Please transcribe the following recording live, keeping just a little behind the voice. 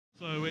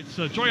It's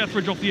Joy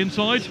Etheridge off the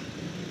inside,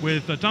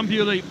 with Dan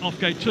Bewley off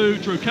gate 2,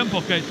 Drew Kemp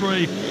off gate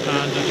 3,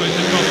 and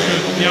Jason Crump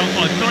goes to the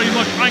outside. Very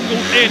much angled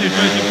in is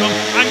Jason Crump,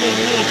 angled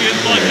towards the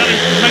inside. Kelly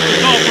takes the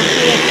start from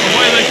 4,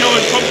 away they go,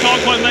 and Crump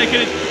can't quite make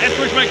it. It's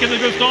Etheridge making the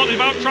good start.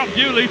 They've out-trapped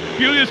Bewley.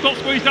 Bewley has got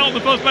squeezed out on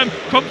the first bend.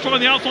 Crump's trying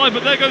the outside,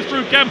 but there goes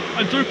Drew Kemp,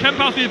 and Drew Kemp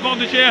has the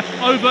advantage here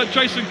over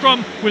Jason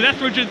Crump, with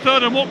Etheridge in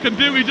third. And what can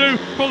Bewley do?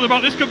 Probably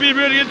about this could be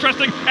really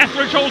interesting.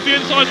 Etheridge holds the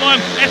inside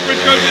line.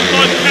 Etheridge goes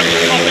inside. Kemp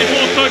off the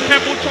fourth turn.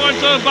 Kemp will try and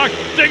turn back.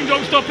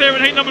 Ding-dong stuff here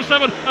in heat number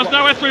 7. As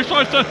now Etheridge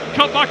tries to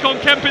cut back on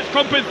Kemp. It's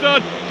Crump in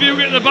third.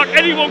 Bewley at the back.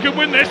 Anyone can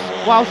win this.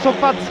 Wow, some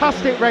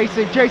fantastic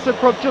racing. Jason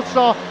Crump just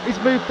saw his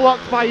move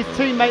blocked by his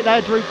teammate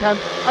there, Drew Kemp,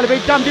 and a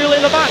big Dan Bewley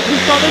in the back. Who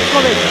saw this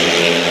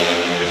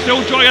coming?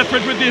 Still Joy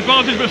Etheridge with the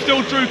advantage, but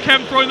still Drew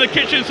Kemp throwing the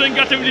kitchen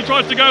sink at him as he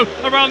tries to go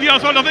around the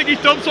outside. I think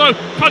he's done so.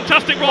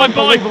 Fantastic ride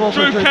by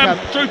Drew Kemp.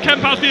 Drew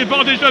Kemp has the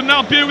advantage, and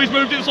now Bewley's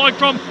moved inside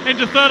Crump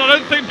into third. I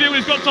don't think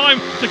Bewley's got time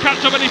to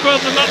catch up any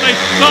further than Nutley.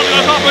 Nutley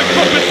has halfway.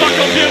 Crump is back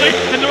on Bewley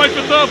in the race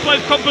for third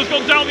place. Crump has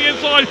gone down the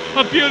inside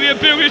of Bewley,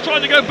 and Bewley's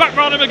trying to go back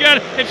round him again.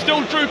 It's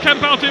still Drew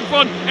Kemp out in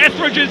front.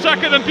 Etheridge in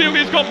second, and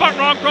Bewley's got back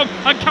round Crump.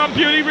 And can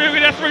Bewley reel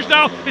in Etheridge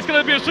now? It's going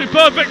to be a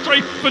superb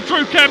victory for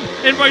Drew Kemp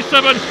in race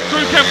 7.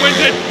 Drew Kemp wins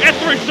it.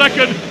 Etheridge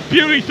second.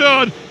 Bewley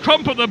third,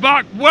 Crump at the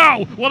back.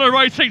 Wow, what a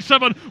race, heat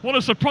 7. What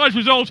a surprise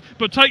result.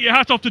 But take your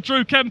hat off to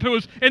Drew Kemp, who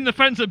was in the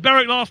fence at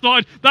Berwick last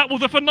night. That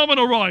was a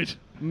phenomenal ride.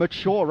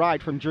 Mature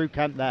ride from Drew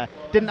Kemp there.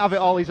 Didn't have it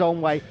all his own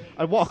way.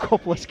 And what a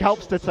couple of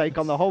scalps to take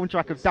on the home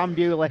track of Dan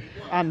Bewley.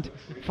 And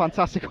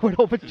fantastic win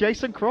over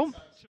Jason Crump.